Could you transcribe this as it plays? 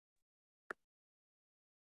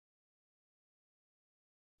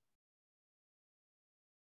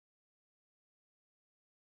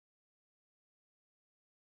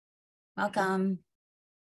Welcome.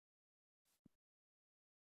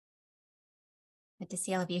 Good to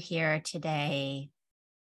see all of you here today.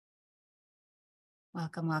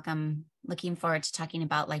 Welcome, welcome. Looking forward to talking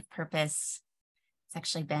about life purpose. It's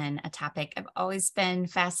actually been a topic I've always been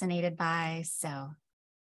fascinated by, so.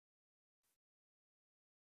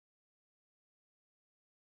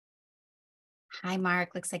 Hi,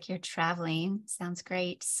 Mark. Looks like you're traveling. Sounds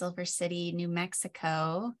great. Silver City, New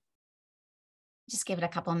Mexico. Just give it a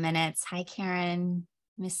couple minutes. Hi, Karen.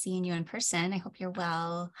 Miss seeing you in person. I hope you're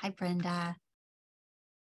well. Hi, Brenda.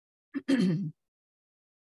 Hope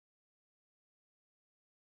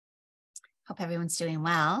everyone's doing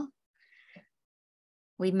well.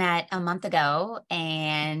 We met a month ago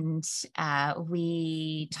and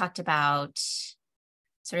we talked about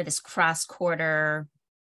sort of this cross-quarter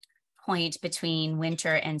point between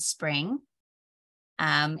winter and spring.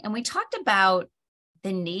 And we talked about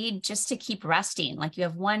the need just to keep resting. Like you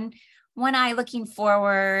have one eye looking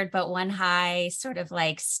forward, but one eye sort of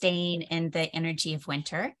like staying in the energy of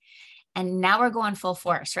winter. And now we're going full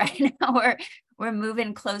force, right? Now we're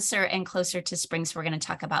moving closer and closer to spring. So we're going to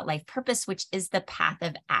talk about life purpose, which is the path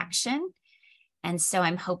of action. And so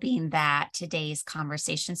I'm hoping that today's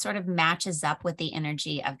conversation sort of matches up with the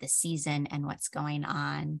energy of the season and what's going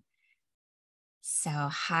on. So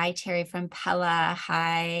hi, Terry from Pella.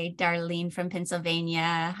 Hi, Darlene from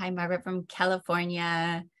Pennsylvania. Hi, Margaret from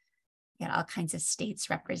California. Got all kinds of states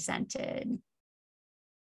represented.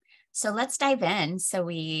 So let's dive in so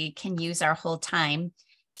we can use our whole time.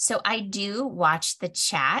 So I do watch the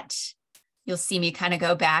chat. You'll see me kind of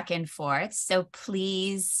go back and forth. So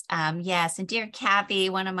please, yes, and dear Kathy,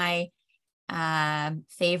 one of my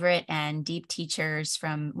favorite and deep teachers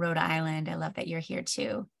from Rhode Island. I love that you're here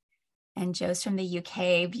too. And Joe's from the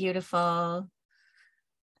UK, beautiful.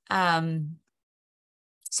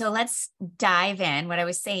 So let's dive in. What I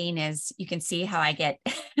was saying is you can see how I get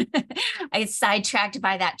I get sidetracked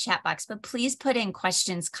by that chat box, but please put in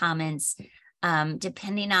questions, comments,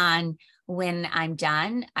 depending on when I'm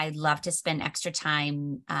done. I'd love to spend extra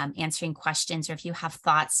time answering questions, or if you have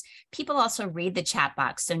thoughts. People also read the chat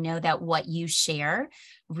box, so know that what you share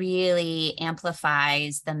really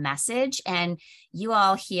amplifies the message, and you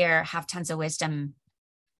all here have tons of wisdom.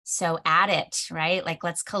 So add it, right? Like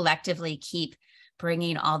let's collectively keep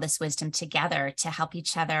bringing all this wisdom together to help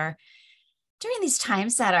each other during these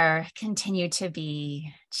times that are continue to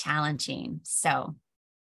be challenging. So,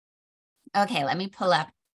 okay, let me pull up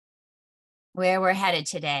where we're headed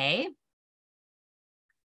today.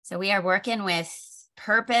 So we are working with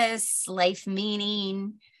purpose, life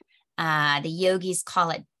meaning. The yogis call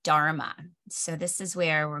it Dharma. So this is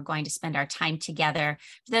where we're going to spend our time together.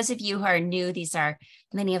 For those of you who are new, these are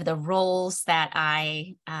many of the roles that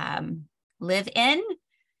I live in.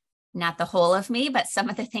 Not the whole of me, but some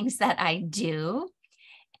of the things that I do.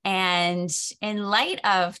 And in light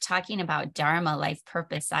of talking about Dharma, life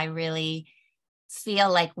purpose, I really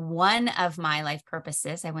feel like one of my life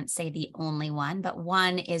purposes, I wouldn't say the only one, but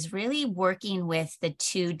one is really working with the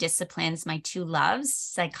two disciplines, my two loves,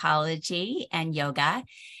 psychology and yoga,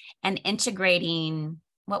 and integrating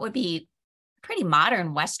what would be pretty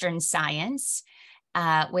modern Western science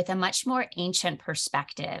with a much more ancient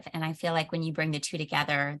perspective. And I feel like when you bring the two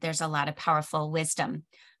together, there's a lot of powerful wisdom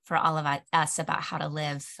for all of us about how to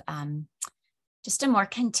live just a more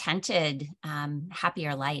contented,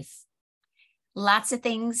 happier life. Lots of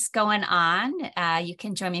things going on. You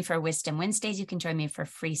can join me for Wisdom Wednesdays. You can join me for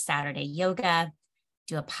free Saturday yoga,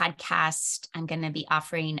 do a podcast. I'm going to be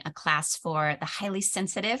offering a class for the highly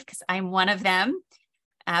sensitive because I'm one of them.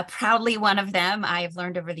 Proudly one of them. I've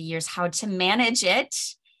learned over the years how to manage it.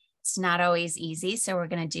 It's not always easy. So we're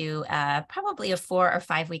going to do probably a 4 or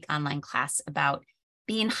 5 week online class about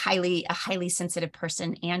being a highly sensitive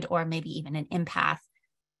person and or maybe even an empath.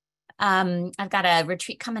 I've got a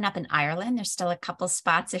retreat coming up in Ireland. There's still a couple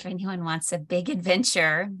spots if anyone wants a big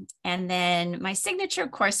adventure. And then my signature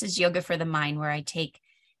course is Yoga for the Mind, where I take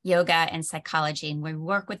yoga and psychology and we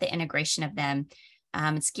work with the integration of them.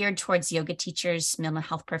 It's geared towards yoga teachers, mental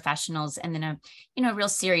health professionals, and then a real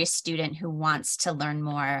serious student who wants to learn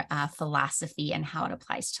more philosophy and how it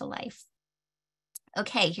applies to life.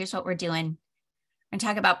 Okay, here's what we're doing. We're going to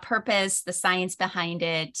talk about purpose, the science behind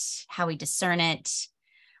it, how we discern it,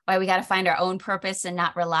 why we got to find our own purpose and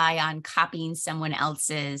not rely on copying someone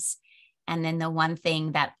else's. And then the one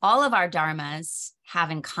thing that all of our dharmas have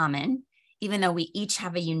in common, even though we each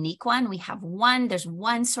have a unique one, there's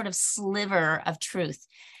one sort of sliver of truth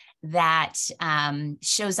that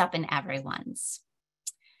shows up in everyone's.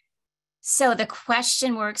 So the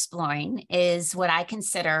question we're exploring is what I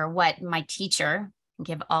consider what my teacher,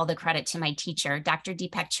 give all the credit to my teacher, Dr.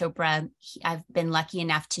 Deepak Chopra. I've been lucky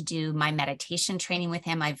enough to do my meditation training with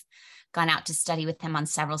him. I've gone out to study with him on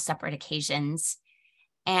several separate occasions.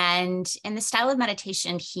 And in the style of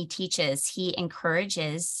meditation he teaches, he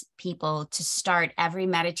encourages people to start every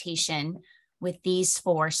meditation with these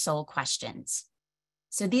 4 soul questions.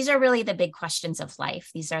 So these are really the big questions of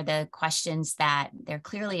life. These are the questions that there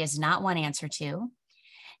clearly is not one answer to.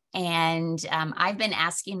 And I've been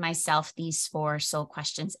asking myself these 4 soul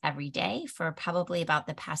questions every day for probably about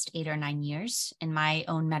the past 8 or 9 years in my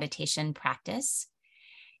own meditation practice.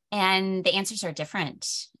 And the answers are different.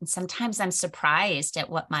 And sometimes I'm surprised at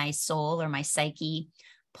what my soul or my psyche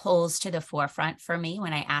pulls to the forefront for me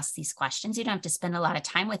when I ask these questions. You don't have to spend a lot of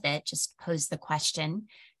time with it. Just pose the question,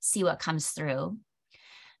 see what comes through.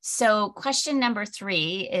 So question number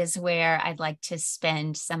 3 is where I'd like to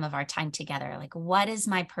spend some of our time together. Like, what is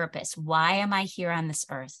my purpose? Why am I here on this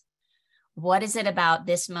earth? What is it about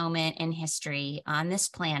this moment in history on this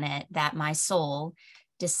planet that my soul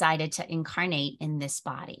decided to incarnate in this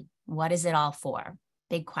body? What is it all for?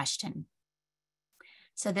 Big question.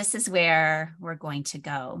 So this is where we're going to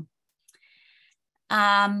go.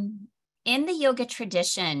 In the yoga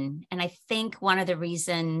tradition, and I think one of the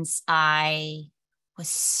reasons I was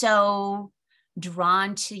so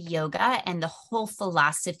drawn to yoga and the whole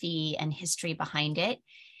philosophy and history behind it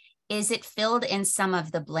is it filled in some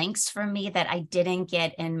of the blanks for me that I didn't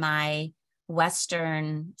get in my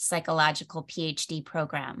Western psychological PhD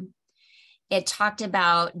program. It talked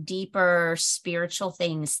about deeper spiritual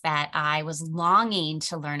things that I was longing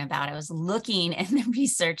to learn about. I was looking in the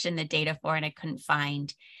research and the data for, and I couldn't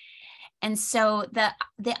find. And so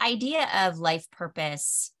the idea of life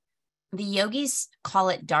purpose, the yogis call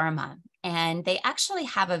it dharma, and they actually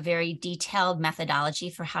have a very detailed methodology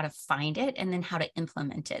for how to find it and then how to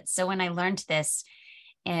implement it. So when I learned this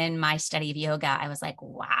in my study of yoga, I was like,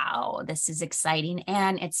 wow, this is exciting.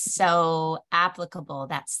 And it's so applicable.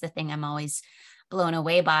 That's the thing I'm always blown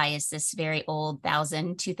away by, is this very old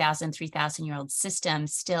 1,000, 2,000, 3,000-year-old system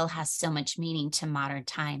still has so much meaning to modern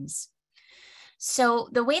times. So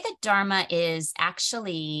the way that dharma is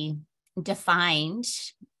actually defined,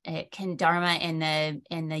 dharma in the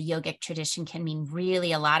yogic tradition can mean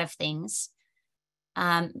really a lot of things.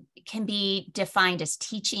 Can be defined as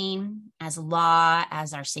teaching, as law,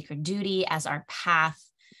 as our sacred duty, as our path.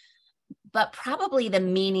 But probably the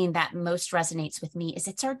meaning that most resonates with me is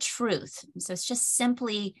it's our truth. So it's just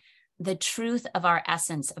simply the truth of our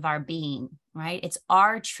essence, of our being, right? It's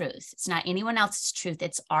our truth. It's not anyone else's truth.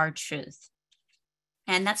 It's our truth.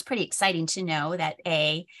 And that's pretty exciting to know that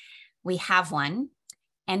A, we have one,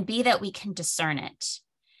 and B, that we can discern it.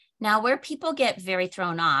 Now, where people get very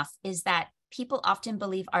thrown off is that people often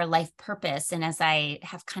believe our life purpose. And as I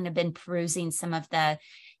have kind of been perusing some of the,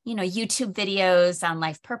 YouTube videos on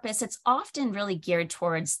life purpose, it's often really geared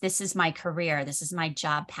towards, this is my career, this is my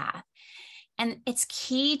job path. And it's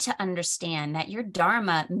key to understand that your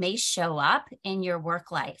dharma may show up in your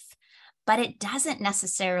work life, but it doesn't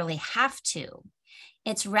necessarily have to.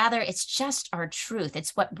 It's just our truth.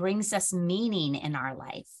 It's what brings us meaning in our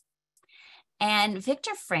life. And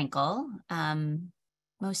Viktor Frankl,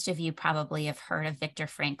 most of you probably have heard of Viktor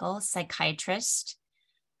Frankl, psychiatrist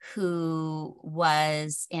who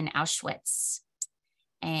was in Auschwitz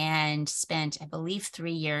and spent, I believe,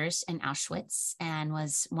 3 years in Auschwitz and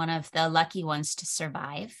was one of the lucky ones to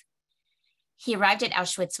survive. He arrived at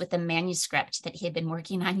Auschwitz with a manuscript that he had been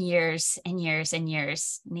working on years and years and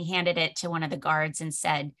years. And he handed it to one of the guards and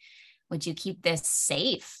said, "Would you keep this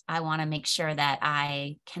safe? I want to make sure that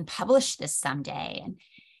I can publish this someday." And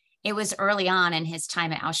it was early on in his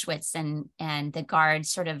time at Auschwitz, and the guard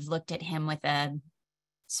sort of looked at him with a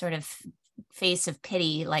sort of face of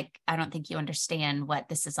pity, like, "I don't think you understand what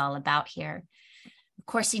this is all about here." Of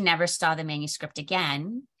course, he never saw the manuscript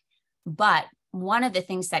again, but one of the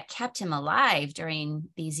things that kept him alive during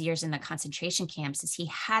these years in the concentration camps is he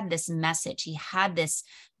had this message. He had this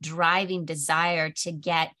driving desire to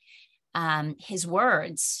get his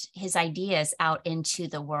words, his ideas out into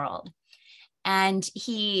the world. And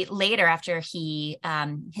he later, after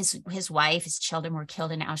his wife, his children were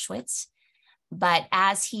killed in Auschwitz. But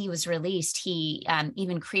as he was released, he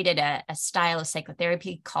even created a style of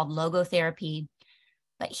psychotherapy called logotherapy.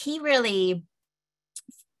 But he really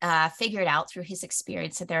figured out through his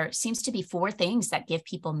experience that there seems to be 4 things that give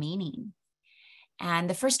people meaning. And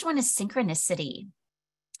the first one is synchronicity.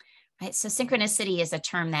 Right? So synchronicity is a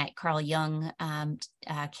term that Carl Jung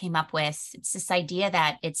came up with. It's this idea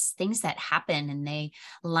that it's things that happen and they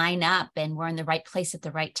line up and we're in the right place at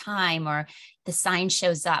the right time, or the sign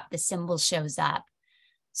shows up, the symbol shows up.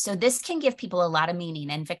 So this can give people a lot of meaning.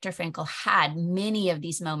 And Viktor Frankl had many of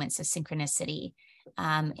these moments of synchronicity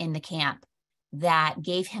in the camp that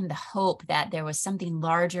gave him the hope that there was something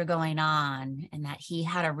larger going on and that he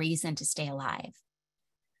had a reason to stay alive.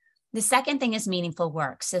 The second thing is meaningful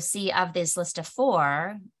work. So see, of this list of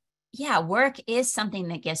 4, yeah, work is something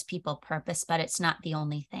that gives people purpose, but it's not the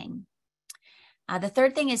only thing. The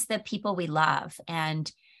third thing is the people we love. And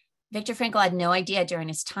Viktor Frankl had no idea during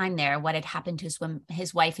his time there what had happened to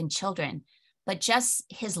his wife and children, but just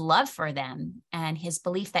his love for them and his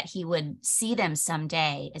belief that he would see them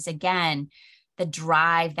someday is, again, the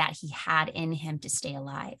drive that he had in him to stay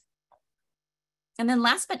alive. And then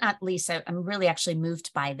last but not least, I'm really actually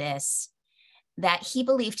moved by this, that he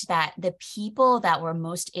believed that the people that were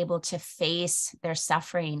most able to face their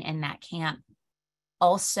suffering in that camp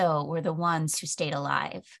also were the ones who stayed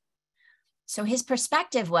alive. So his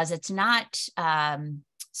perspective was, it's not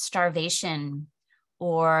starvation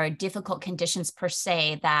or difficult conditions per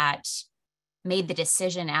se that made the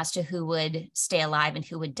decision as to who would stay alive and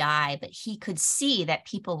who would die, but he could see that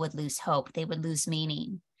people would lose hope, they would lose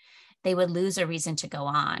meaning, they would lose a reason to go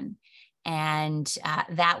on. And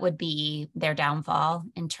that would be their downfall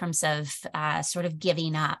in terms of sort of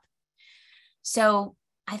giving up. So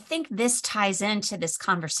I think this ties into this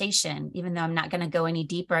conversation, even though I'm not going to go any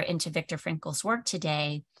deeper into Viktor Frankl's work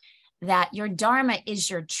today, that your dharma is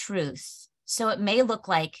your truth. So it may look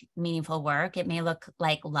like meaningful work. It may look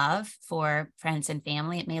like love for friends and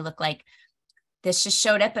family. It may look like this just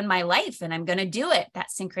showed up in my life and I'm going to do it, that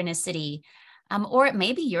synchronicity. Or it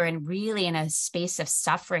may be you're really in a space of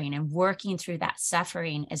suffering, and working through that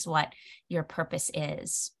suffering is what your purpose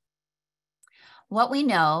is. What we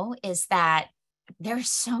know is that there are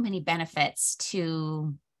so many benefits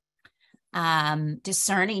to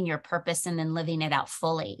discerning your purpose and then living it out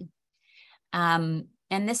fully. And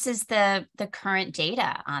this is the current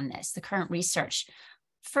data on this, the current research.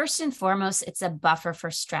 First and foremost, it's a buffer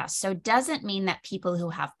for stress. So it doesn't mean that people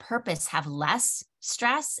who have purpose have less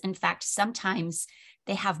stress. In fact, sometimes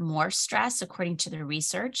they have more stress according to the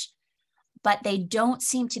research, but they don't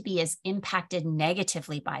seem to be as impacted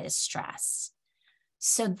negatively by the stress.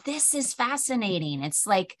 So this is fascinating. It's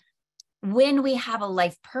like when we have a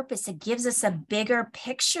life purpose, it gives us a bigger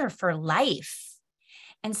picture for life.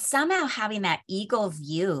 And somehow having that eagle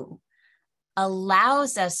view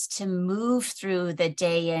allows us to move through the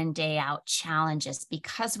day in, day out challenges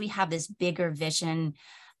because we have this bigger vision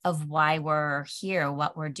of why we're here,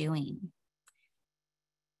 what we're doing.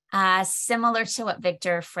 Similar to what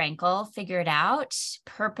Viktor Frankl figured out,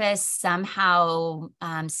 purpose somehow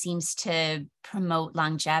seems to promote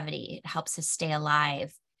longevity. It helps us stay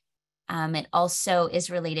alive. It also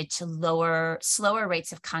is related to slower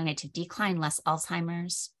rates of cognitive decline, less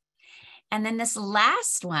Alzheimer's. And then this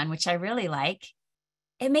last one, which I really like,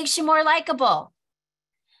 it makes you more likable.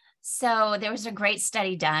 So there was a great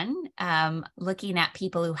study done looking at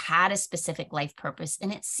people who had a specific life purpose.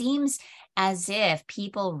 And it seems as if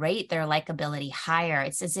people rate their likability higher.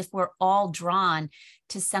 It's as if we're all drawn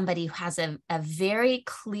to somebody who has a very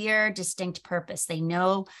clear, distinct purpose. They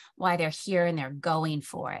know why they're here and they're going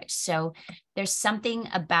for it. So there's something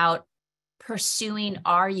about pursuing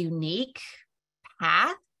our unique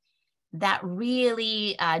path that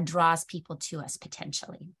really draws people to us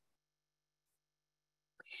potentially.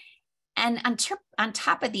 And on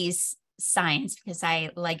top of these science, because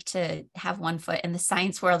I like to have one foot in the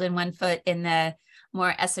science world and one foot in the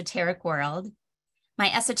more esoteric world,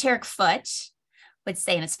 my esoteric foot would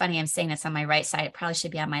say, and it's funny, I'm saying this on my right side, it probably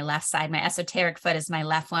should be on my left side. My esoteric foot is my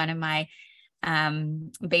left one, and my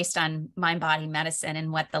based on mind body medicine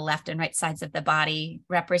and what the left and right sides of the body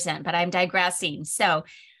represent, but I'm digressing. So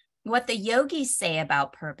what the yogis say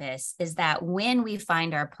about purpose is that when we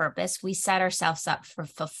find our purpose, we set ourselves up for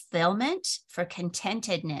fulfillment, for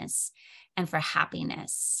contentedness, and for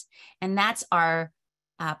happiness. And that's our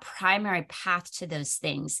primary path to those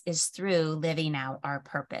things, is through living out our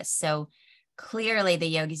purpose. So clearly the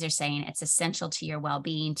yogis are saying it's essential to your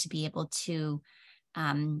well-being to be able to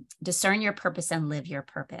discern your purpose and live your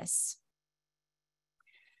purpose.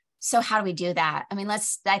 So how do we do that? I mean, I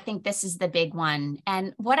think this is the big one.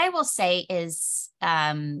 And what I will say is,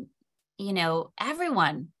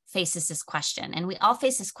 everyone faces this question, and we all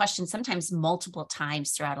face this question sometimes multiple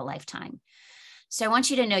times throughout a lifetime. So I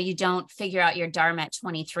want you to know you don't figure out your Dharma at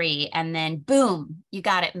 23 and then boom, you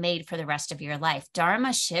got it made for the rest of your life.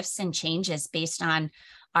 Dharma shifts and changes based on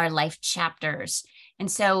our life chapters.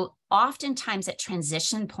 And so oftentimes at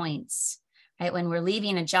transition points, right, when we're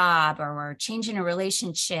leaving a job or we're changing a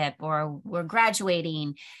relationship or we're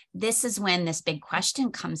graduating, this is when this big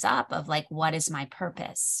question comes up of like, what is my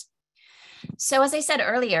purpose? So as I said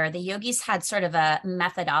earlier, the yogis had sort of a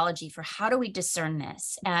methodology for how do we discern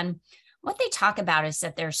this? And what they talk about is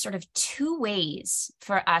that there's sort of two ways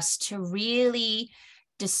for us to really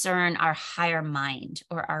discern our higher mind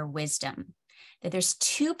or our wisdom. That there's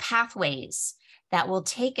two pathways that will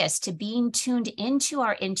take us to being tuned into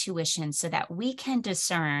our intuition so that we can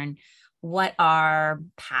discern what our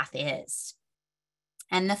path is.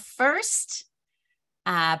 And the first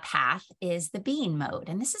path is the being mode.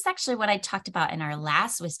 And this is actually what I talked about in our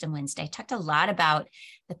last Wisdom Wednesday. I talked a lot about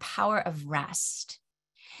the power of rest.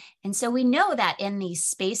 And so we know that in these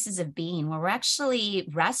spaces of being where we're actually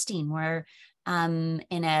resting, we're in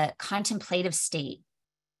a contemplative state,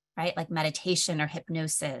 right? Like meditation or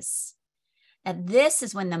hypnosis. That this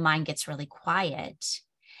is when the mind gets really quiet.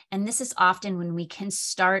 And this is often when we can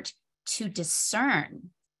start to discern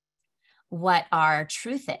what our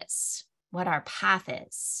truth is, what our path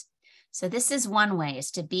is. So this is one way,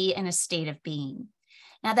 is to be in a state of being.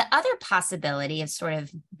 Now, the other possibility of sort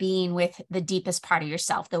of being with the deepest part of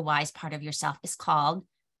yourself, the wise part of yourself, is called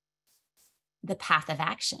the path of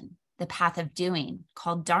action, the path of doing,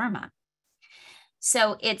 called Dharma.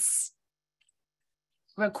 So it's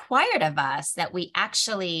required of us that we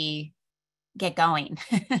actually get going.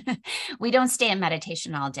 We don't stay in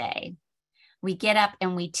meditation all day. We get up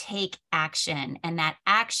and we take action, and that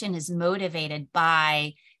action is motivated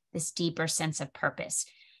by this deeper sense of purpose.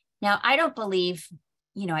 Now, I don't believe,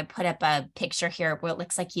 I put up a picture here where it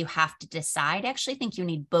looks like you have to decide. I actually think you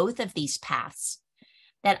need both of these paths.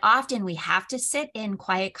 That often we have to sit in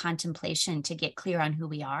quiet contemplation to get clear on who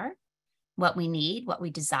we are, what we need, what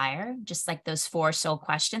we desire, just like those 4 soul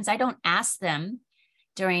questions. I don't ask them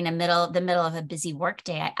during the middle of a busy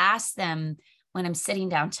workday. I ask them when I'm sitting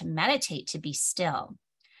down to meditate, to be still.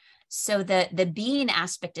 So the being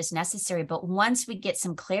aspect is necessary, but once we get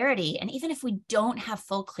some clarity, and even if we don't have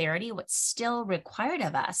full clarity, what's still required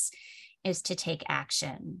of us is to take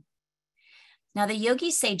action. Now, the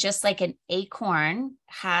yogis say just like an acorn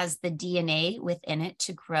has the DNA within it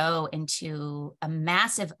to grow into a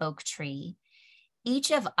massive oak tree, each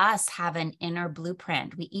of us have an inner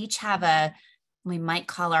blueprint. We each have we might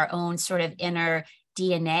call our own sort of inner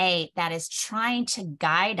DNA that is trying to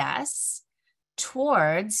guide us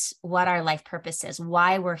towards what our life purpose is,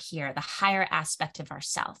 why we're here, the higher aspect of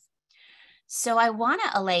ourself. So I want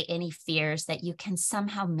to allay any fears that you can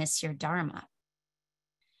somehow miss your Dharma.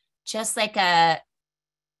 Just like a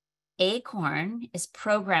acorn is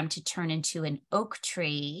programmed to turn into an oak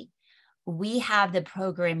tree, we have the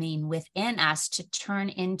programming within us to turn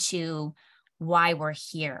into why we're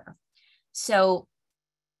here. So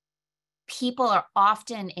people are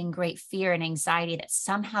often in great fear and anxiety that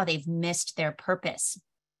somehow they've missed their purpose.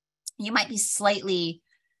 You might be slightly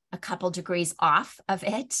a couple degrees off of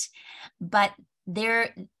it, but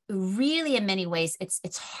they're really, in many ways,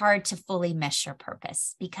 it's hard to fully miss your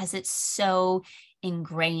purpose because it's so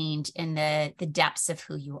ingrained in the depths of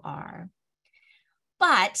who you are.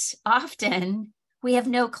 But often we have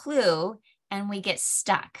no clue and we get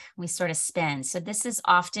stuck. We sort of spin. So this is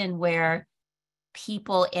often where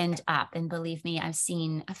people end up. And believe me, I've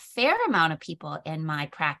seen a fair amount of people in my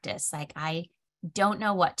practice. Like, I don't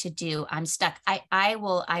know what to do. I'm stuck.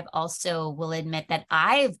 I've also will admit that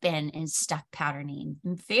I've been in stuck patterning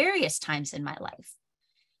various times in my life.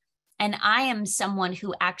 And I am someone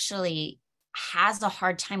who actually has a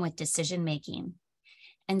hard time with decision making.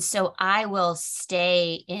 And so I will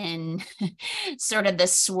stay in sort of the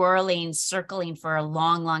swirling, circling for a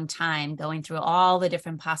long, long time, going through all the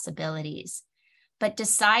different possibilities. But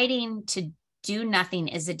deciding to do nothing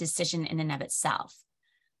is a decision in and of itself.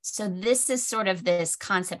 So this is sort of this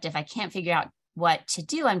concept, if I can't figure out what to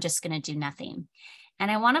do, I'm just going to do nothing. And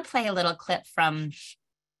I want to play a little clip from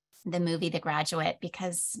the movie The Graduate,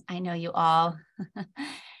 because I know you all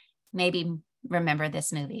maybe remember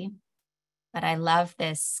this movie, but I love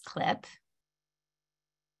this clip.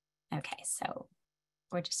 Okay, so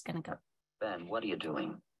we're just going to go. Ben, what are you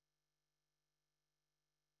doing?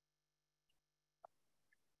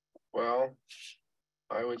 Well,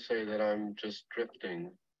 I would say that I'm just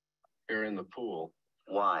drifting here in the pool.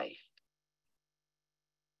 Why?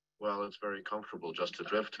 Well, it's very comfortable just to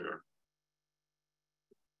drift here.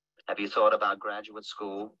 Have you thought about graduate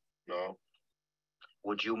school? No.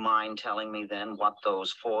 Would you mind telling me then what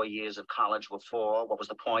those 4 years of college were for? What was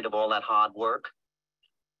the point of all that hard work?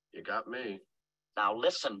 You got me. Now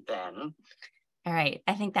listen, Ben. All right,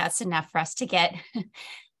 I think that's enough for us to get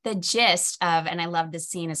the gist of, and I love this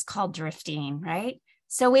scene, is called drifting, right?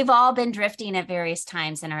 So we've all been drifting at various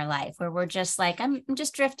times in our life where we're just like, I'm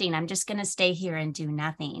just drifting. I'm just going to stay here and do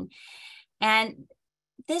nothing. And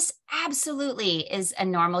this absolutely is a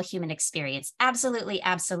normal human experience. Absolutely,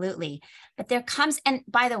 absolutely. But there comes, and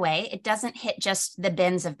by the way, it doesn't hit just the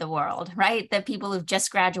Bens of the world, right? The people who've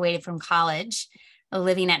just graduated from college,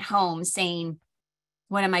 living at home saying,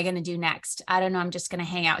 what am I going to do next? I don't know. I'm just going to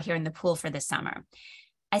hang out here in the pool for the summer.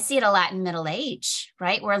 I see it a lot in middle age,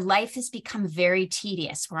 right? Where life has become very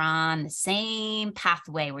tedious. We're on the same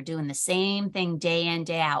pathway. We're doing the same thing day in,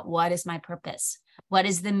 day out. What is my purpose? What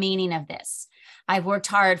is the meaning of this? I've worked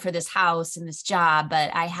hard for this house and this job,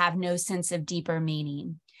 but I have no sense of deeper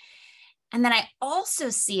meaning. And then I also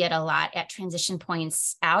see it a lot at transition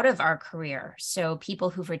points out of our career. So people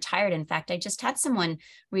who've retired. In fact, I just had someone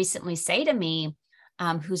recently say to me,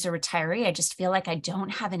 who's a retiree, I just feel like I don't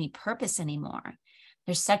have any purpose anymore.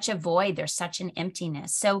 There's such a void. There's such an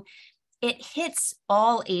emptiness. So it hits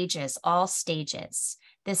all ages, all stages,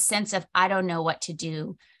 this sense of, I don't know what to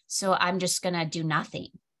do, so I'm just going to do nothing.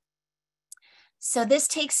 So this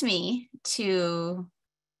takes me to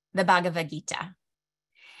the Bhagavad Gita.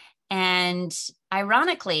 And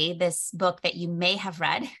ironically, this book that you may have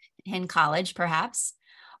read in college, perhaps,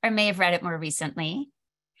 or may have read it more recently,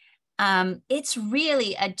 it's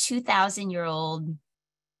really a 2,000-year-old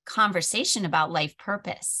conversation about life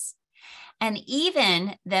purpose. And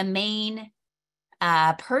even the main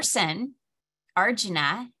person,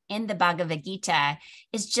 Arjuna, in the Bhagavad Gita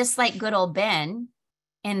is just like good old Ben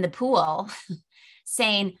in the pool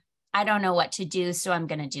saying, I don't know what to do, so I'm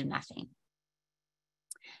going to do nothing.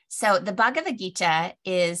 So the Bhagavad Gita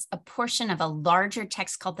is a portion of a larger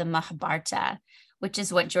text called the Mahabharata, which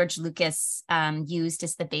is what George Lucas used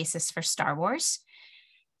as the basis for Star Wars.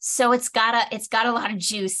 So it's got a lot of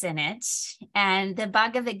juice in it. And the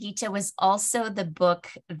Bhagavad Gita was also the book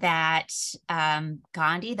that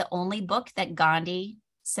Gandhi, the only book that Gandhi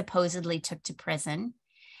supposedly took to prison,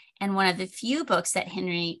 and one of the few books that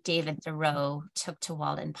Henry David Thoreau took to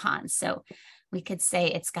Walden Pond. So we could say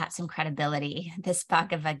it's got some credibility, this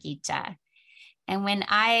Bhagavad Gita. And when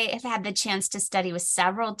I have had the chance to study with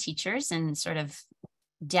several teachers and sort of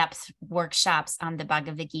depth workshops on the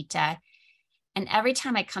Bhagavad Gita, and every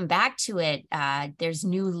time I come back to it, there's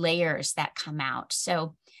new layers that come out.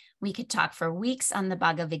 So we could talk for weeks on the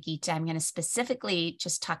Bhagavad Gita. I'm going to specifically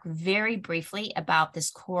just talk very briefly about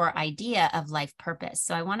this core idea of life purpose.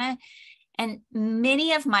 So I want to, and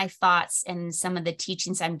many of my thoughts and some of the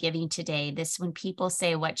teachings I'm giving today, this, when people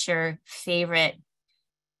say, what's your favorite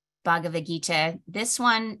Bhagavad Gita? This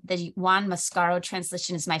one, the Juan Mascaro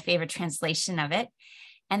translation, is my favorite translation of it.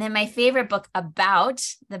 And then my favorite book about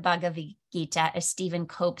the Bhagavad Gita is Stephen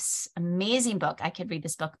Cope's amazing book. I could read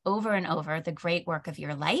this book over and over, The Great Work of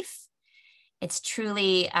Your Life. It's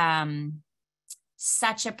truly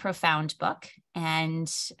such a profound book. And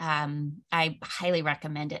I highly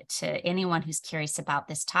recommend it to anyone who's curious about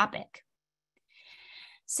this topic.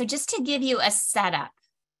 So just to give you a setup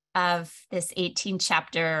of this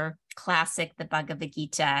 18-chapter classic, the Bhagavad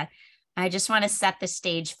Gita, I just want to set the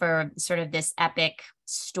stage for sort of this epic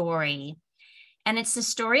story. And it's the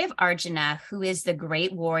story of Arjuna, who is the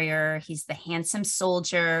great warrior. He's the handsome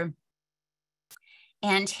soldier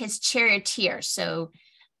and his charioteer. So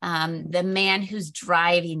the man who's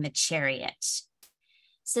driving the chariot.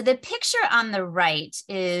 So the picture on the right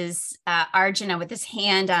is Arjuna with his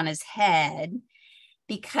hand on his head,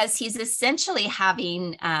 because he's essentially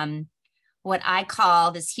having what I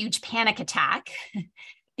call this huge panic attack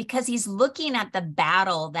because he's looking at the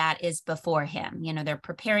battle that is before him. You know, they're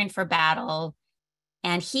preparing for battle,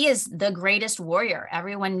 and he is the greatest warrior.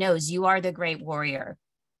 Everyone knows you are the great warrior.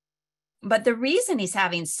 But the reason he's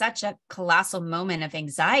having such a colossal moment of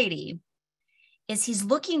anxiety is he's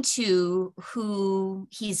looking to who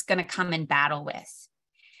he's going to come in battle with.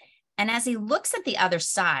 And as he looks at the other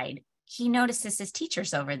side, he notices his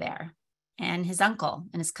teachers over there, and his uncle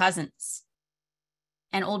and his cousins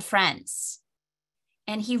and old friends.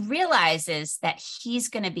 And he realizes that he's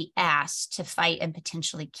going to be asked to fight and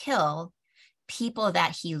potentially kill people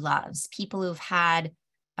that he loves, people who've had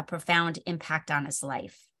a profound impact on his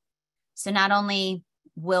life. So not only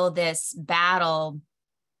will this battle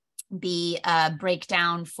be a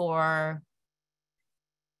breakdown for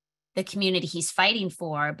the community he's fighting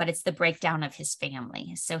for, but it's the breakdown of his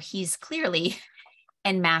family. So he's clearly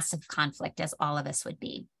in massive conflict, as all of us would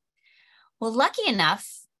be. Well, lucky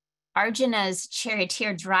enough, Arjuna's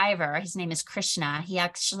charioteer driver, his name is Krishna. He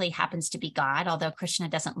actually happens to be God, although Krishna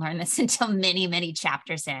doesn't learn this until many, many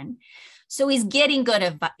chapters in. So he's getting good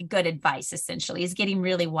advice, essentially. He's getting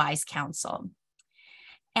really wise counsel.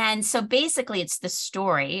 And so basically, it's the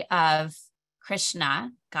story of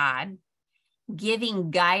Krishna, God, giving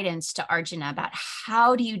guidance to Arjuna about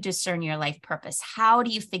how do you discern your life purpose? How do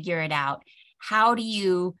you figure it out? How do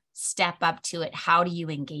you step up to it? How do you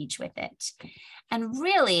engage with it? And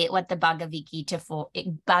really what the Bhagavad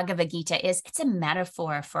Gita is, it's a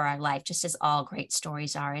metaphor for our life, just as all great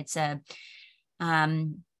stories are.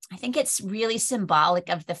 I think it's really symbolic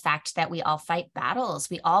of the fact that we all fight battles.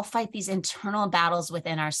 We all fight these internal battles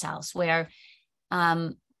within ourselves where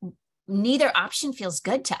neither option feels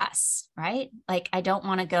good to us, right? Like, I don't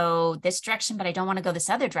want to go this direction, but I don't want to go this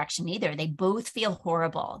other direction either. They both feel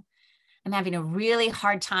horrible. I'm having a really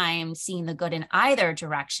hard time seeing the good in either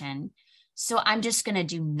direction. So I'm just going to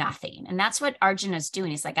do nothing. And that's what Arjuna's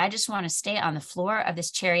doing. He's like, I just want to stay on the floor of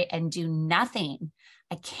this chariot and do nothing.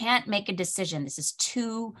 I can't make a decision. This is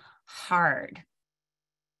too hard.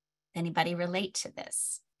 Anybody relate to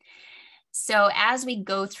this? So as we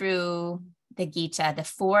go through the Gita, the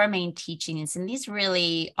four main teachings, and these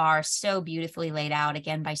really are so beautifully laid out,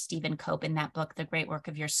 again, by Stephen Cope in that book, The Great Work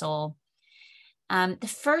of Your Soul. The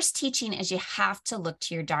first teaching is you have to look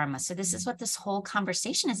to your Dharma. So this is what this whole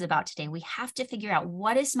conversation is about today. We have to figure out,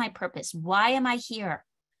 what is my purpose? Why am I here?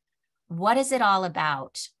 What is it all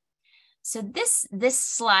about? So this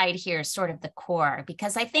slide here is sort of the core,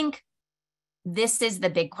 because I think this is the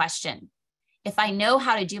big question. If I know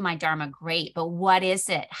how to do my Dharma, great, but what is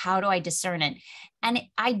it? How do I discern it? And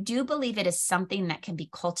I do believe it is something that can be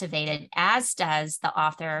cultivated, as does the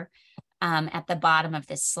author at the bottom of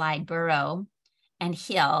this slide, Burrow and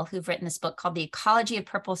Hill, who've written this book called The Ecology of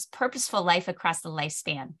Purposeful Life Across the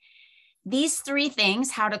Lifespan. These three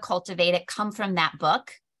things, how to cultivate it, come from that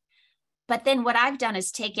book. But then what I've done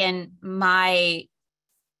is taken my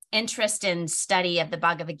interest in study of the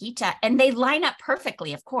Bhagavad Gita, and they line up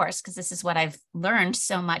perfectly, of course, because this is what I've learned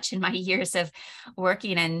so much in my years of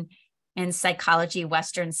working in psychology,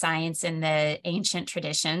 Western science, and the ancient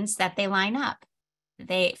traditions, that they line up.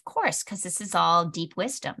 They, of course, because this is all deep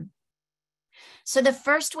wisdom. So the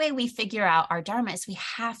first way we figure out our Dharma is we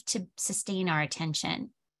have to sustain our attention.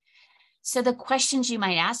 So the questions you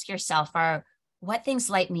might ask yourself are, what things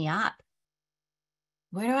light me up?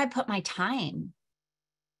 Where do I put my time?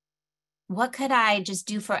 What could I just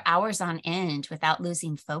do for hours on end without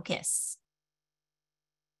losing focus?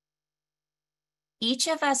 Each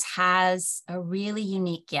of us has a really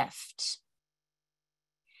unique gift,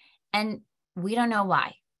 and we don't know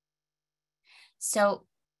why. So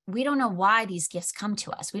we don't know why these gifts come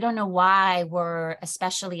to us. We don't know why we're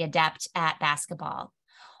especially adept at basketball,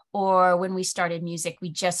 or when we started music, we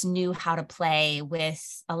just knew how to play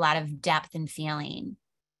with a lot of depth and feeling.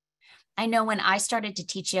 I know when I started to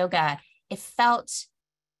teach yoga, it felt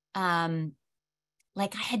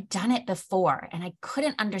like I had done it before, and I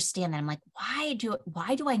couldn't understand that. I'm like, why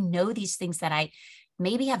do I know these things that I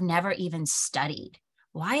maybe have never even studied?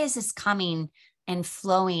 Why is this coming and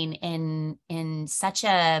flowing in such a,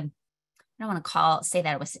 I don't want to say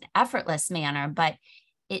that it was an effortless manner, but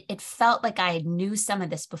it felt like I knew some of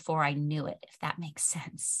this before I knew it, if that makes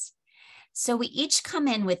sense. So we each come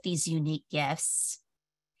in with these unique gifts.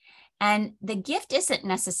 And the gift isn't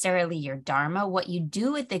necessarily your Dharma. What you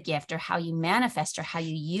do with the gift, or how you manifest, or how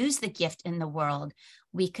you use the gift in the world,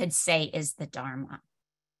 we could say is the Dharma.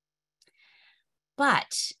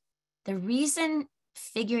 But the reason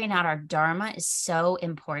figuring out our Dharma is so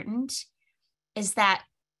important is that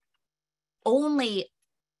only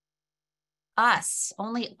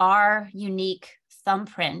our unique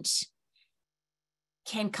thumbprint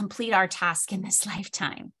can complete our task in this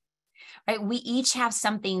lifetime. Right? We each have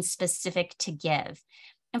something specific to give.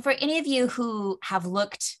 And for any of you who have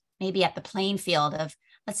looked maybe at the playing field of,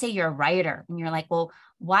 let's say you're a writer and you're like, well,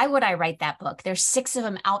 why would I write that book? There's 6 of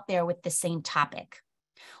them out there with the same topic.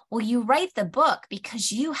 Well, you write the book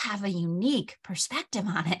because you have a unique perspective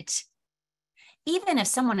on it. Even if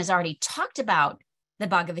someone has already talked about the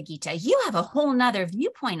Bhagavad Gita, you have a whole nother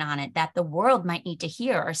viewpoint on it that the world might need to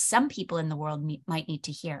hear, or some people in the world might need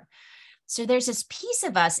to hear. So there's this piece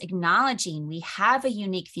of us acknowledging we have a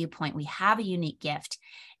unique viewpoint, we have a unique gift,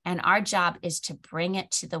 and our job is to bring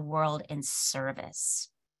it to the world in service.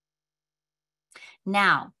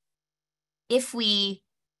 Now, if we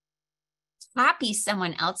copy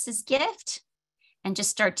someone else's gift and just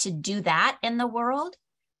start to do that in the world,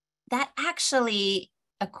 that actually,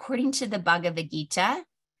 according to the Bhagavad Gita,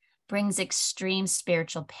 brings extreme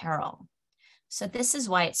spiritual peril. So this is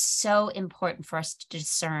why it's so important for us to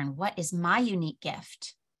discern, what is my unique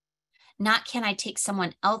gift? Not, can I take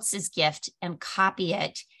someone else's gift and copy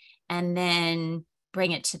it and then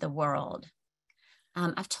bring it to the world?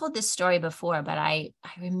 I've told this story before, but I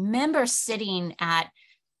remember sitting at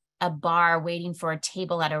a bar waiting for a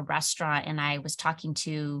table at a restaurant, and I was talking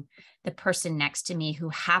to the person next to me who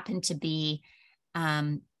happened to be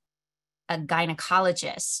a a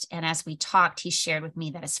gynecologist. And as we talked, he shared with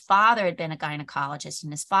me that his father had been a gynecologist,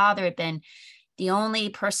 and his father had been the only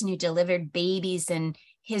person who delivered babies in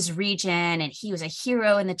his region. And he was a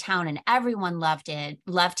hero in the town, and everyone loved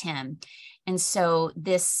him. And so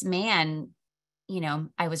this man, you know,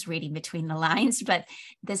 I was reading between the lines, but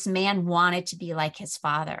this man wanted to be like his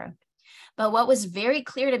father. But what was very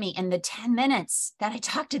clear to me in the 10 minutes that I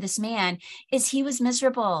talked to this man is he was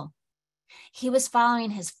miserable. He was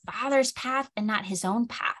following his father's path and not his own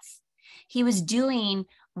path. He was doing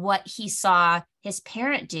what he saw his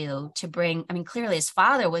parent do to bring, I mean, clearly his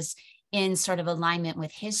father was in sort of alignment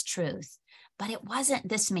with his truth, but it wasn't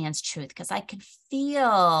this man's truth, because I could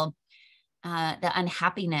feel the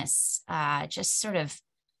unhappiness just sort of,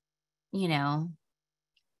 you know,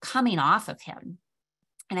 coming off of him.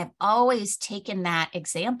 And I've always taken that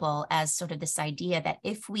example as sort of this idea that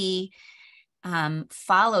if we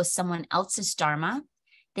follow someone else's dharma,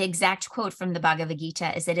 the exact quote from the Bhagavad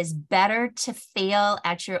Gita is, "It is better to fail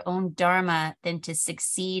at your own dharma than to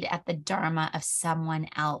succeed at the dharma of someone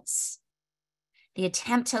else." The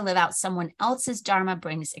attempt to live out someone else's dharma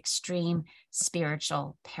brings extreme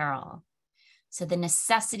spiritual peril. So the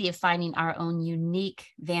necessity of finding our own unique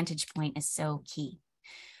vantage point is so key.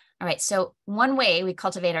 All right, so one way we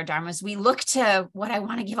cultivate our dharma is we look to what I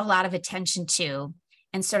want to give a lot of attention to,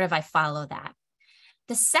 and sort of I follow that.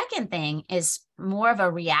 The second thing is more of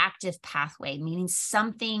a reactive pathway, meaning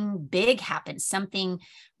something big happened, something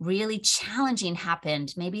really challenging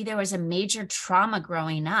happened. Maybe there was a major trauma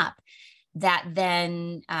growing up that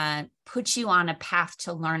then put you on a path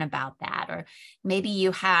to learn about that. Or maybe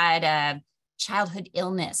you had a childhood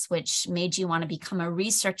illness, which made you want to become a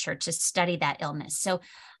researcher to study that illness. So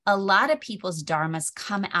a lot of people's dharmas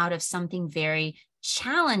come out of something very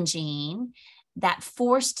challenging that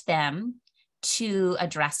forced them to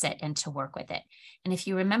address it and to work with it. And if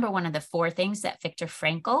you remember, one of the 4 things that Viktor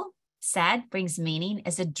Frankl said brings meaning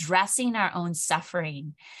is addressing our own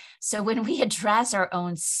suffering. So when we address our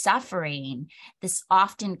own suffering, this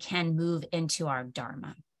often can move into our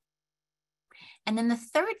dharma. And then the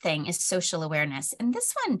third thing is social awareness. And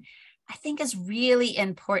this one, I think, is really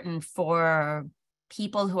important for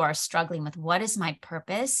people who are struggling with, what is my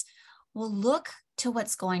purpose? Well, look to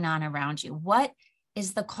what's going on around you. What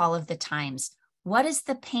is the call of the times? What is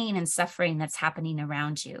the pain and suffering that's happening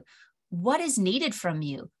around you? What is needed from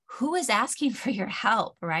you? Who is asking for your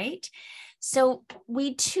help, right? So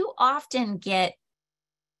we too often get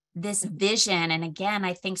this vision. And again,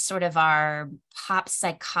 I think sort of our pop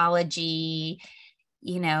psychology,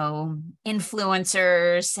 you know,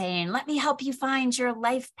 influencers saying, let me help you find your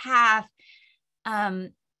life path.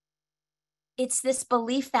 It's this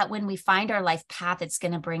belief that when we find our life path, it's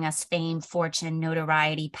going to bring us fame, fortune,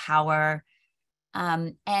 notoriety, power.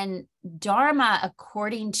 And Dharma,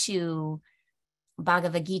 according to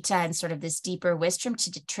Bhagavad Gita and sort of this deeper wisdom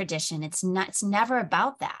tradition, it's never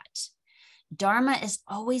about that. Dharma is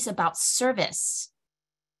always about service,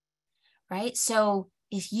 right? So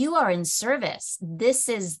if you are in service, this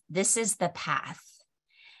is the path.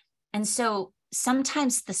 And so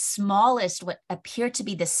sometimes the smallest, what appear to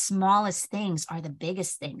be the smallest things, are the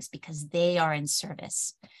biggest things because they are in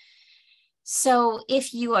service. So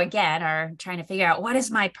if you, again, are trying to figure out what is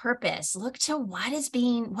my purpose, look to what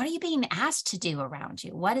are you being asked to do around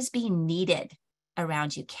you? What is being needed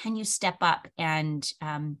around you? Can you step up and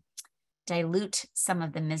dilute some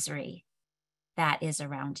of the misery that is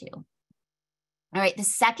around you? All right, the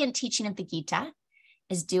second teaching of the Gita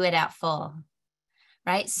is do it at full.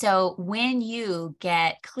 Right? So when you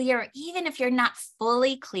get clear, even if you're not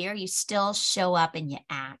fully clear, you still show up and you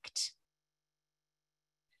act.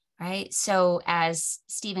 Right? So as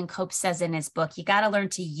Stephen Cope says in his book, you got to learn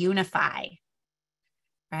to unify,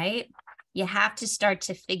 right? You have to start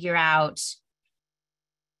to figure out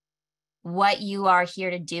what you are here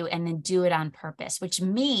to do and then do it on purpose, which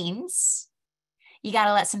means you got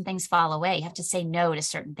to let some things fall away. You have to say no to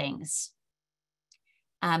certain things.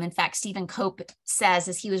 In fact, Stephen Cope says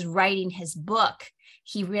as he was writing his book,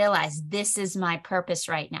 he realized this is my purpose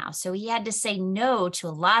right now. So he had to say no to a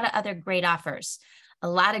lot of other great offers, a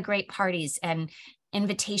lot of great parties and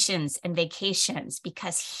invitations and vacations,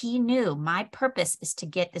 because he knew my purpose is to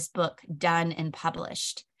get this book done and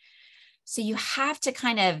published. So you have to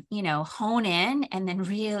kind of, hone in and then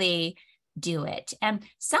really do it. And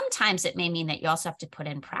sometimes it may mean that you also have to put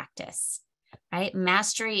in practice. Right?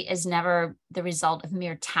 Mastery is never the result of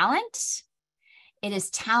mere talent. It is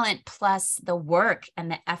talent plus the work and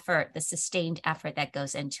the effort, the sustained effort that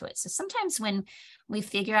goes into it. So sometimes when we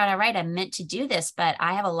figure out, all right, I'm meant to do this, but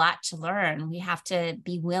I have a lot to learn, we have to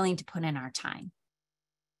be willing to put in our time.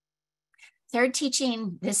 Third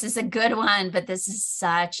teaching, this is a good one, but this is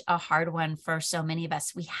such a hard one for so many of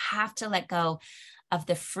us. We have to let go of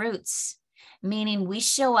the fruits, meaning we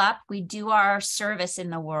show up, we do our service in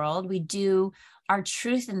the world, we do our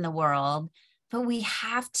truth in the world, but we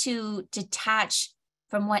have to detach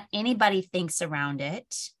from what anybody thinks around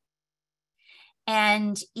it.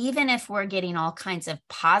 And even if we're getting all kinds of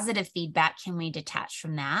positive feedback, can we detach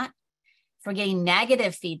from that? If we're getting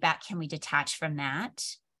negative feedback, can we detach from that?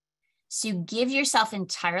 So you give yourself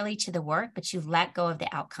entirely to the work, but you let go of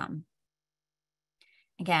the outcome.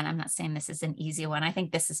 Again, I'm not saying this is an easy one. I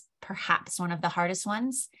think this is perhaps one of the hardest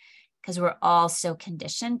ones because we're all so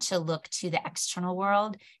conditioned to look to the external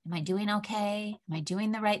world. Am I doing okay? Am I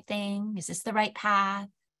doing the right thing? Is this the right path?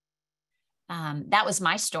 That was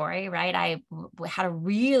my story, right? I had a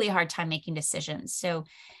really hard time making decisions. So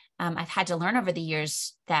I've had to learn over the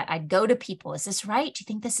years that I'd go to people. Is this right? Do you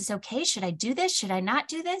think this is okay? Should I do this? Should I not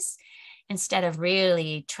do this? Instead of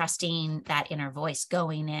really trusting that inner voice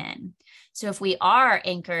going in. So if we are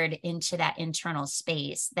anchored into that internal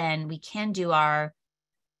space, then we can do our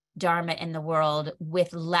Dharma in the world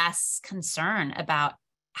with less concern about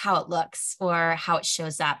how it looks or how it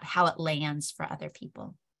shows up, how it lands for other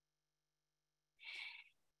people.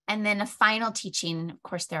 And then a final teaching, of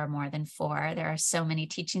course, there are more than 4. There are so many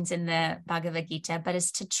teachings in the Bhagavad Gita, but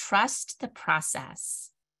is to trust the process.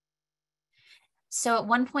 So at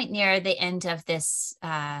one point near the end of this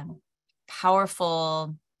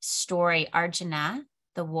powerful story, Arjuna,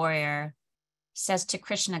 the warrior, says to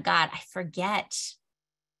Krishna, God, I forget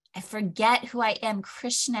who I am.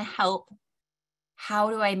 Krishna, help. How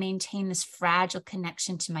do I maintain this fragile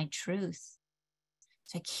connection to my truth?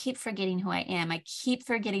 So I keep forgetting who I am. I keep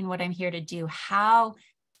forgetting what I'm here to do. How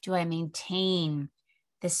do I maintain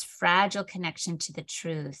this fragile connection to the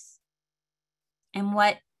truth? And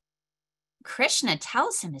what Krishna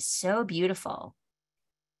tells him is so beautiful.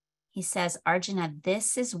 He says, Arjuna,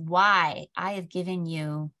 this is why I have given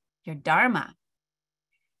you your Dharma.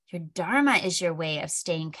 Your Dharma is your way of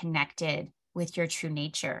staying connected with your true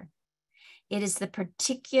nature. It is the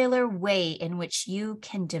particular way in which you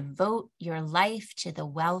can devote your life to the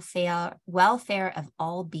welfare of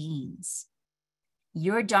all beings.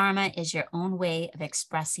 Your Dharma is your own way of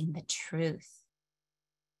expressing the truth.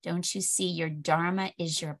 Don't you see? Your Dharma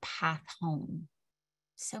is your path home.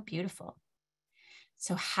 So beautiful.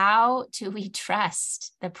 So how do we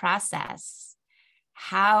trust the process?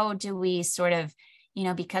 How do we sort of,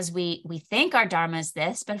 because we think our Dharma is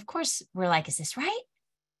this, but of course we're like, is this right?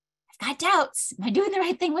 I've got doubts. Am I doing the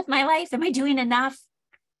right thing with my life? Am I doing enough?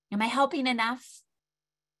 Am I helping enough?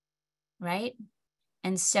 Right?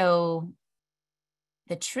 And so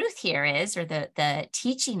the truth here is, or the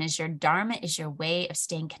teaching is, your Dharma is your way of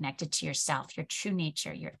staying connected to yourself, your true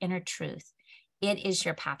nature, your inner truth. It is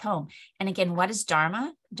your path home. And again, what is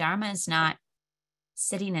Dharma? Dharma is not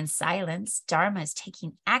sitting in silence. Dharma is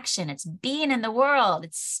taking action. It's being in the world.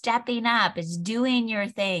 It's stepping up. It's doing your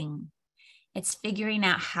thing. It's figuring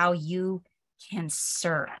out how you can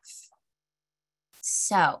serve.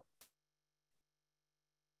 So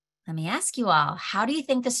let me ask you all, how do you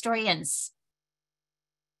think the story ends?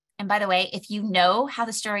 And by the way, if you know how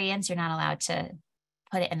the story ends, you're not allowed to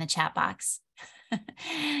put it in the chat box.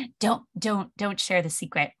 Don't share the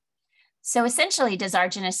secret. So essentially, does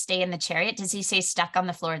Arjuna stay in the chariot? Does he stay stuck on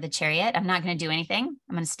the floor of the chariot? I'm not going to do anything.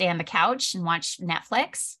 I'm going to stay on the couch and watch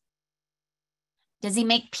Netflix. Does he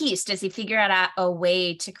make peace? Does he figure out a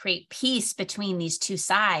way to create peace between these two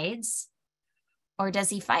sides? Or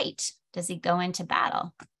does he fight? Does he go into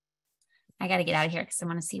battle? I got to get out of here because I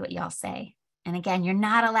want to see what y'all say. And again, you're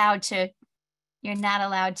not allowed to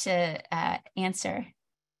answer.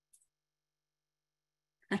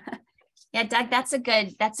 Yeah, Doug, that's a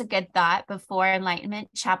good thought. Before enlightenment,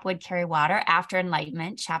 chop wood, carry water. After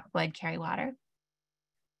enlightenment, chop wood, carry water.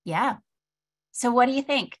 Yeah. So what do you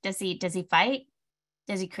think? Does he fight?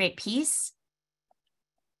 Does he create peace?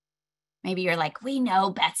 Maybe you're like, we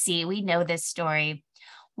know, Betsy, we know this story.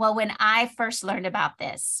 Well, when I first learned about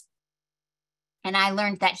this, and I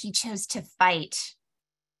learned that he chose to fight,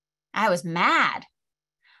 I was mad.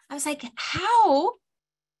 I was like, how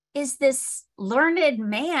is this learned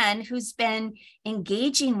man who's been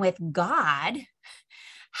engaging with God,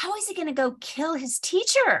 how is he going to go kill his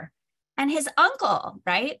teacher and his uncle,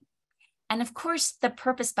 right? And of course, the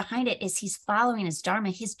purpose behind it is he's following his Dharma.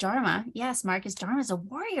 His Dharma, yes, Mark, his Dharma is a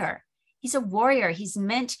warrior. He's a warrior. He's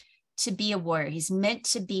meant to be a warrior. He's meant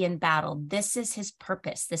to be in battle. This is his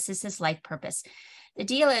purpose. This is his life purpose. The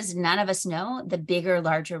deal is none of us know the bigger,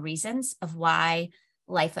 larger reasons of why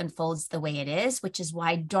life unfolds the way it is, which is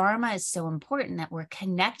why Dharma is so important, that we're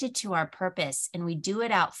connected to our purpose and we do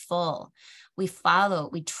it out full. We follow,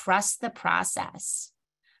 we trust the process,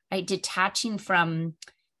 right? Detaching from,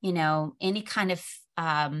 any kind of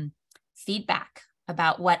feedback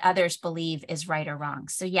about what others believe is right or wrong.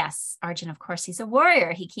 So yes, Arjun, of course, he's a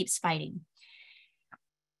warrior. He keeps fighting.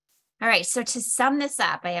 All right, so to sum this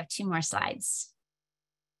up, I have 2 more slides.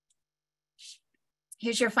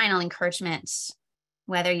 Here's your final encouragement,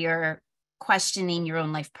 whether you're questioning your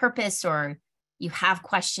own life purpose or you have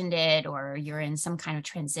questioned it or you're in some kind of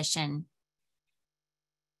transition.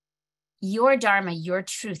 Your Dharma, your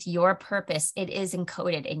truth, your purpose, it is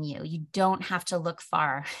encoded in you. You don't have to look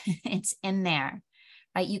far. It's in there,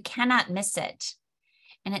 right? You cannot miss it.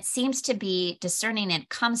 And it seems to be discerning. It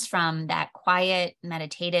comes from that quiet,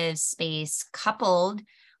 meditative space coupled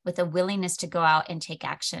with a willingness to go out and take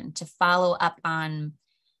action, to follow up on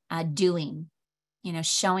doing,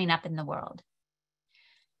 showing up in the world.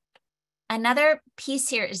 Another piece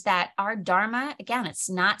here is that our Dharma, again, it's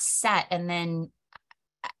not set. And then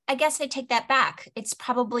I guess I take that back. It's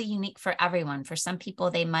probably unique for everyone. For some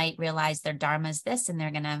people, they might realize their Dharma is this and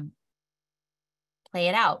they're going to play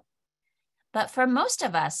it out. But for most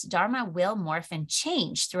of us, Dharma will morph and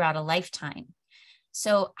change throughout a lifetime.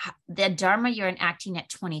 So the Dharma you're enacting at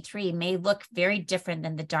 23 may look very different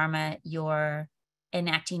than the Dharma you're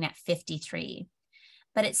enacting at 53.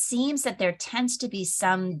 But it seems that there tends to be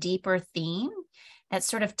some deeper theme that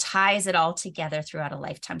sort of ties it all together throughout a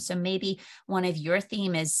lifetime. So maybe one of your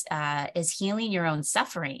theme is healing your own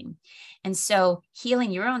suffering. And so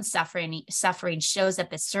healing your own suffering shows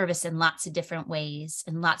up as service in lots of different ways,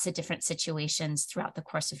 in lots of different situations throughout the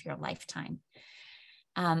course of your lifetime.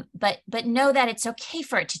 But know that it's okay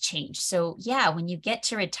for it to change. So yeah, when you get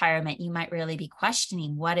to retirement, you might really be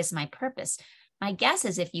questioning, what is my purpose? My guess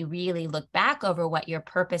is if you really look back over what your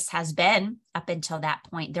purpose has been up until that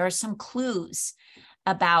point, there are some clues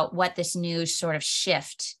about what this new sort of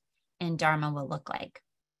shift in Dharma will look like.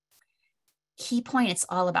 Key point, it's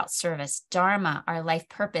all about service. Dharma, our life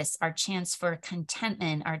purpose, our chance for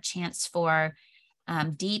contentment, our chance for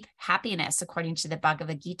deep happiness, according to the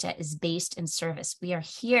Bhagavad Gita, is based in service. We are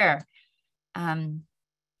here,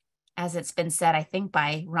 as it's been said, I think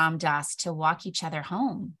by Ram Dass, to walk each other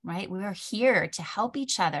home, right? We are here to help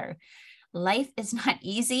each other. Life is not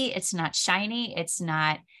easy. It's not shiny. It's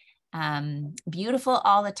not beautiful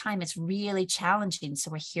all the time. It's really challenging. So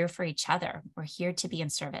we're here for each other. We're here to be in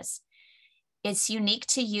service. It's unique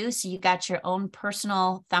to you. So you got your own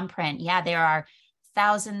personal thumbprint. Yeah, there are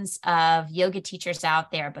thousands of yoga teachers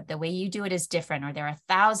out there, but the way you do it is different. Or there are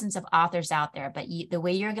thousands of authors out there, but the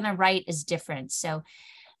way you're going to write is different. So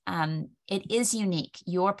it is unique.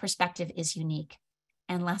 Your perspective is unique.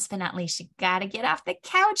 And last but not least, you got to get off the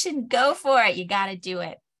couch and go for it. You got to do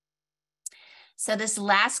it. So this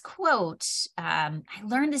last quote, I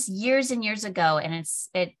learned this years and years ago, and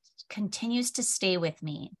it continues to stay with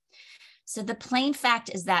me. So the plain fact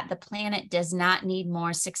is that the planet does not need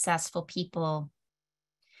more successful people,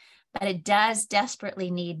 but it does desperately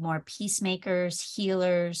need more peacemakers,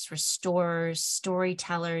 healers, restorers,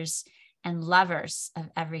 storytellers, and lovers of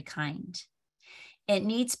every kind. It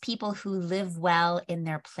needs people who live well in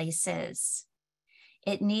their places.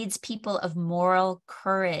 It needs people of moral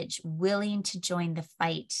courage, willing to join the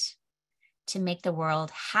fight to make the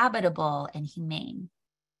world habitable and humane.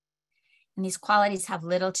 And these qualities have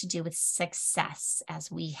little to do with success as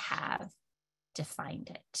we have defined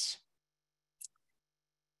it.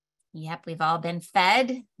 Yep, we've all been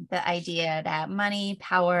fed the idea that money,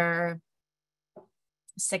 power,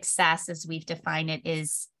 success as we've defined it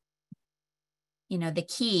is, the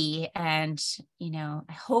key. And,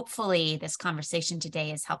 hopefully this conversation today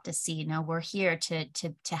has helped us see, we're here to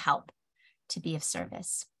help, to be of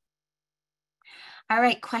service. All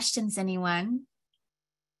right, questions, anyone?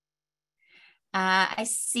 I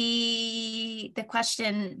see the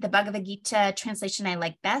question, the Bhagavad Gita translation I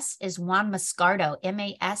like best is Juan Mascardo,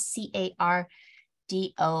 Mascardo.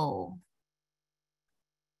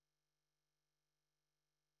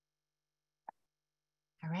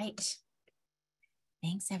 All right.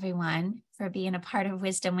 Thanks, everyone, for being a part of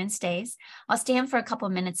Wisdom Wednesdays. I'll stay on for a couple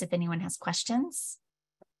of minutes if anyone has questions.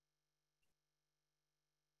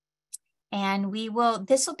 And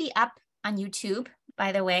this will be up on YouTube,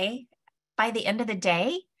 by the way, by the end of the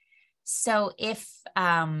day. So if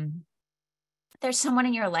there's someone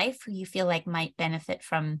in your life who you feel like might benefit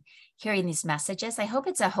from hearing these messages, I hope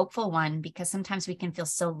it's a hopeful one, because sometimes we can feel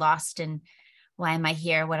so lost in, why am I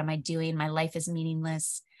here? What am I doing? My life is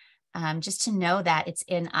meaningless. Just to know that it's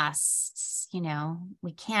in us,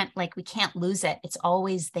 we can't lose it. It's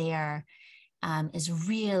always there. is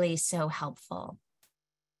really so helpful.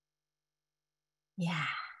 Yeah.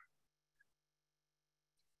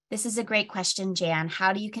 This is a great question, Jan.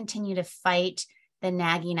 How do you continue to fight the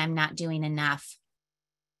nagging, I'm not doing enough?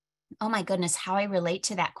 Oh my goodness, how I relate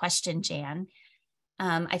to that question, Jan.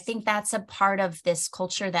 I think that's a part of this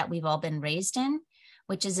culture that we've all been raised in,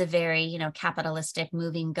 which is a very, capitalistic,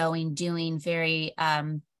 moving, going, doing, very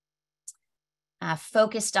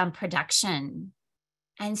focused on production.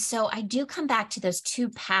 And so I do come back to those two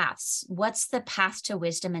paths. What's the path to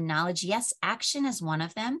wisdom and knowledge? Yes, action is one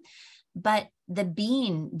of them, but the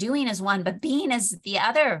doing is one, but being is the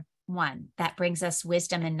other one that brings us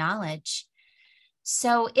wisdom and knowledge.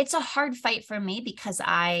 So it's a hard fight for me because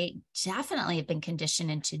I definitely have been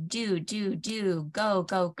conditioned into do,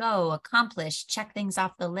 go, accomplish, check things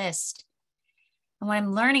off the list. And what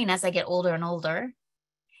I'm learning as I get older and older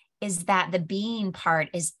is that the being part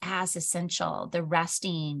is as essential. The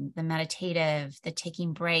resting, the meditative, the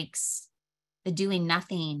taking breaks, the doing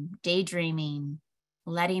nothing, daydreaming,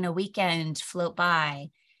 letting a weekend float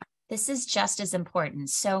by. This is just as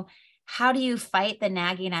important. So how do you fight the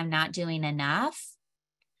nagging, I'm not doing enough?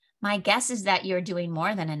 My guess is that you're doing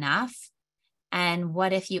more than enough. And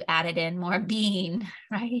what if you added in more being,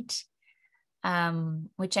 right?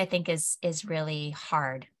 Which I think is really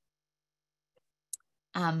hard.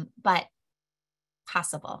 But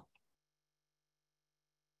possible.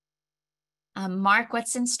 Mark,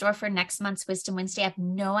 what's in store for next month's Wisdom Wednesday? I have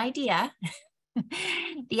no idea.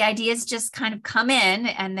 The ideas just kind of come in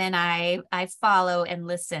and then I follow and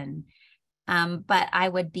listen. But I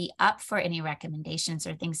would be up for any recommendations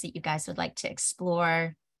or things that you guys would like to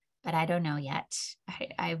explore, but I don't know yet.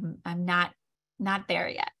 I'm not there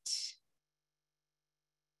yet.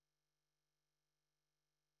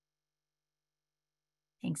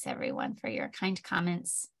 Thanks everyone for your kind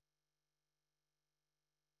comments.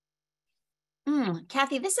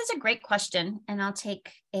 Kathy, this is a great question, and I'll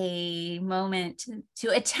take a moment to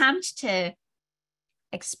attempt to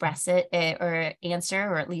express it or answer,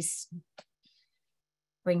 or at least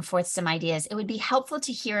bring forth some ideas. It would be helpful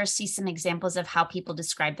to hear or see some examples of how people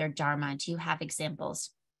describe their Dharma. Do you have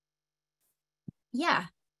examples? Yeah.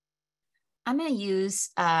 I'm going to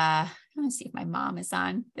use, I'm going to see if my mom is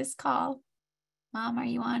on this call. Mom, are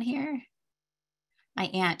you on here? My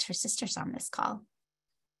aunt, her sister's on this call.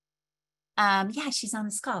 Yeah, she's on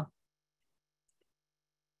this call.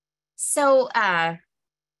 So my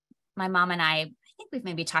mom and I think we've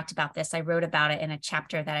maybe talked about this. I wrote about it in a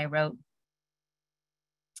chapter that I wrote.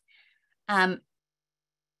 And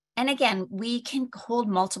again, we can hold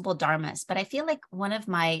multiple dharmas, but I feel like one of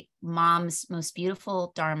my mom's most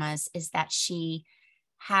beautiful dharmas is that she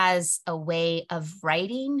has a way of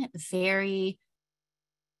writing very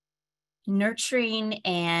nurturing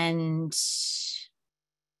and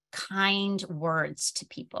kind words to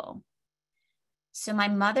people. So my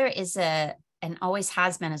mother is and always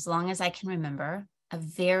has been, as long as I can remember, a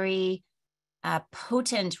very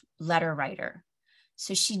potent letter writer.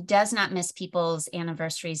 So she does not miss people's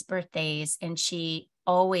anniversaries, birthdays, and she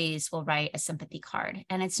always will write a sympathy card.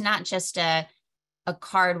 And it's not just a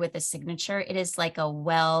card with a signature. It is like a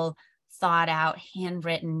well thought out,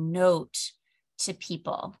 handwritten note to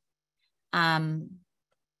people. I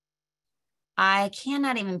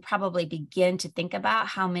cannot even probably begin to think about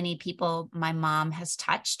how many people my mom has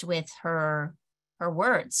touched with her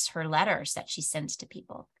words, her letters that she sends to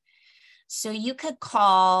people. So you could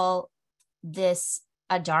call this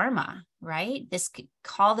a dharma, right?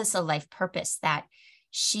 Call this a life purpose, that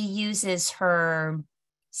she uses her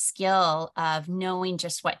skill of knowing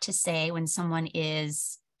just what to say when someone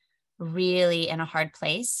is really in a hard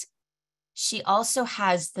place. She also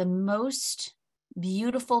has the most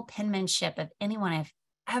beautiful penmanship of anyone I've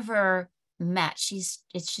ever met.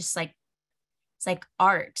 It's like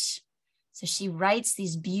art. So she writes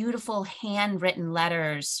these beautiful handwritten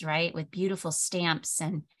letters, right, with beautiful stamps,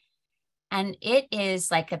 and it is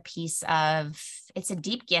like it's a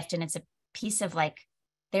deep gift, and it's a piece of like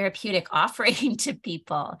therapeutic offering to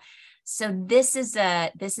people. So this is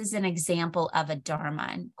an example of a dharma.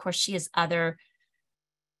 And of course, she has other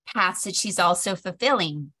paths that she's also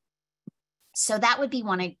fulfilling. So that would be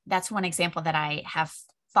that's one example that I have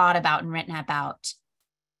thought about and written about.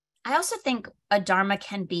 I also think a dharma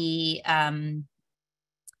can be, I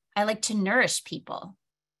like to nourish people.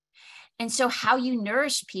 And so how you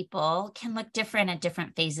nourish people can look different at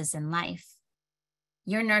different phases in life.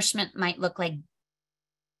 Your nourishment might look like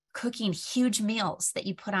cooking huge meals that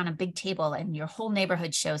you put on a big table and your whole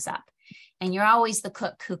neighborhood shows up. And you're always the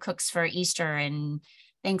cook who cooks for Easter and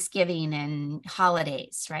Thanksgiving and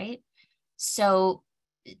holidays, right? So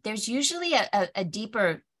there's usually a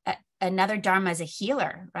deeper another dharma is a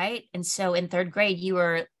healer, right? And so in third grade, you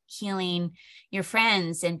were healing your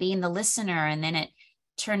friends and being the listener. And then it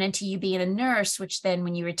turned into you being a nurse, which then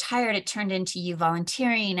when you retired, it turned into you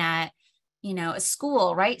volunteering at, a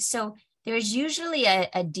school, right? So there's usually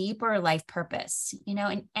a deeper life purpose,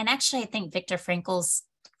 and actually I think Viktor Frankl's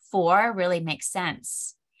 4 really makes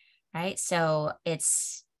sense, right? So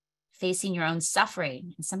it's facing your own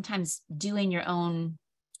suffering and sometimes doing your own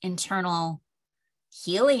internal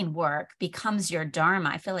healing work becomes your dharma.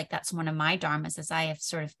 I feel like that's one of my dharmas as I have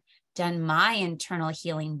sort of done my internal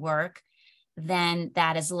healing work, then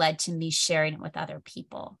that has led to me sharing it with other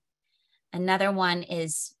people. Another one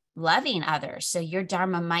is loving others. So your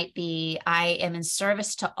dharma might be, I am in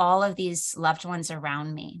service to all of these loved ones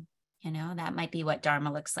around me. That might be what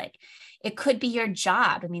dharma looks like. It could be your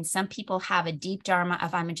job. I mean, some people have a deep dharma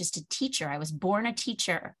of I'm just a teacher. I was born a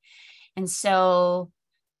teacher. And so,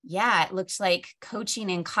 yeah, it looks like coaching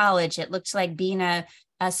in college. It looks like being a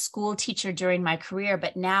school teacher during my career,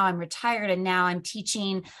 but now I'm retired and now I'm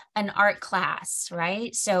teaching an art class,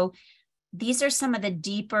 right? So these are some of the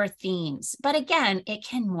deeper themes, but again, it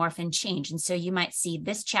can morph and change. And so you might see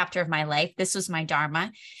this chapter of my life, this was my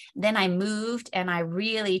dharma. Then I moved and I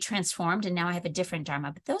really transformed and now I have a different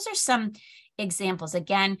dharma. But those are some examples.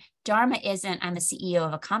 Again, dharma isn't I'm a CEO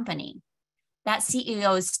of a company. That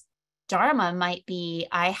CEO's dharma might be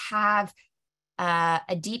I have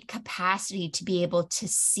a deep capacity to be able to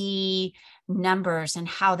see numbers and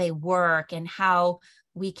how they work and how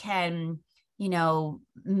we can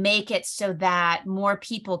make it so that more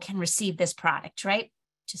people can receive this product, right?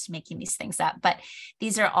 Just making these things up. But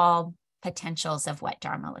these are all potentials of what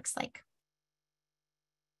dharma looks like.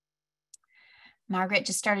 Margaret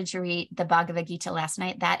just started to read the Bhagavad Gita last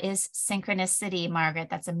night. That is synchronicity, Margaret.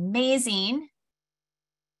 That's amazing.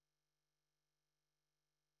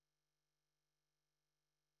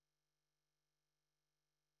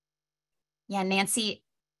 Yeah, Nancy,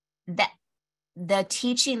 that the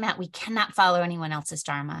teaching that we cannot follow anyone else's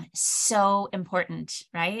dharma is so important,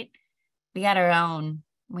 right? We got our own.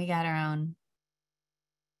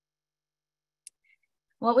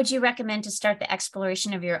 What would you recommend to start the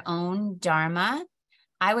exploration of your own dharma?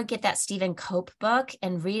 I would get that Stephen Cope book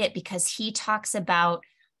and read it because he talks about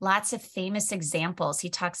lots of famous examples. He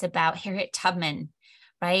talks about Harriet Tubman,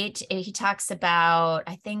 right? He talks about,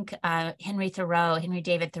 I think, Henry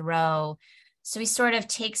David Thoreau. So he sort of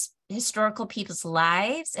takes historical people's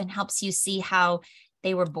lives and helps you see how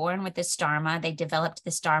they were born with this dharma, they developed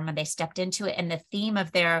this dharma, they stepped into it, and the theme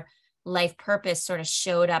of their life purpose sort of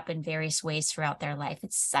showed up in various ways throughout their life.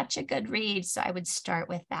 It's such a good read, so I would start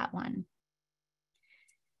with that one.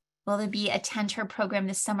 Will there be a Attend Her program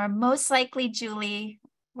this summer? Most likely, Julie,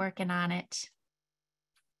 working on it.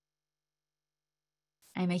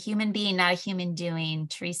 I'm a human being, not a human doing.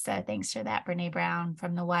 Teresa, thanks for that, Brene Brown,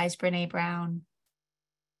 from the wise Brene Brown.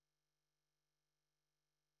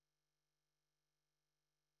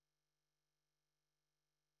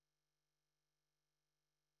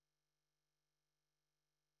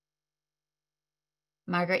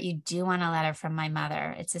 Margaret, you do want a letter from my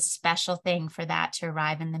mother. It's a special thing for that to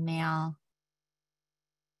arrive in the mail.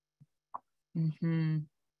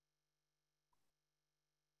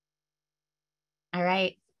 All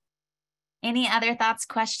right. Any other thoughts,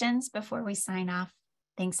 questions before we sign off?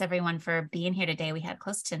 Thanks everyone for being here today. We had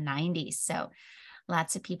close to 90, so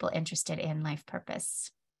lots of people interested in life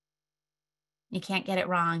purpose. You can't get it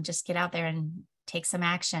wrong. Just get out there and take some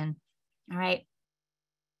action. All right.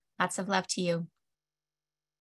 Lots of love to you.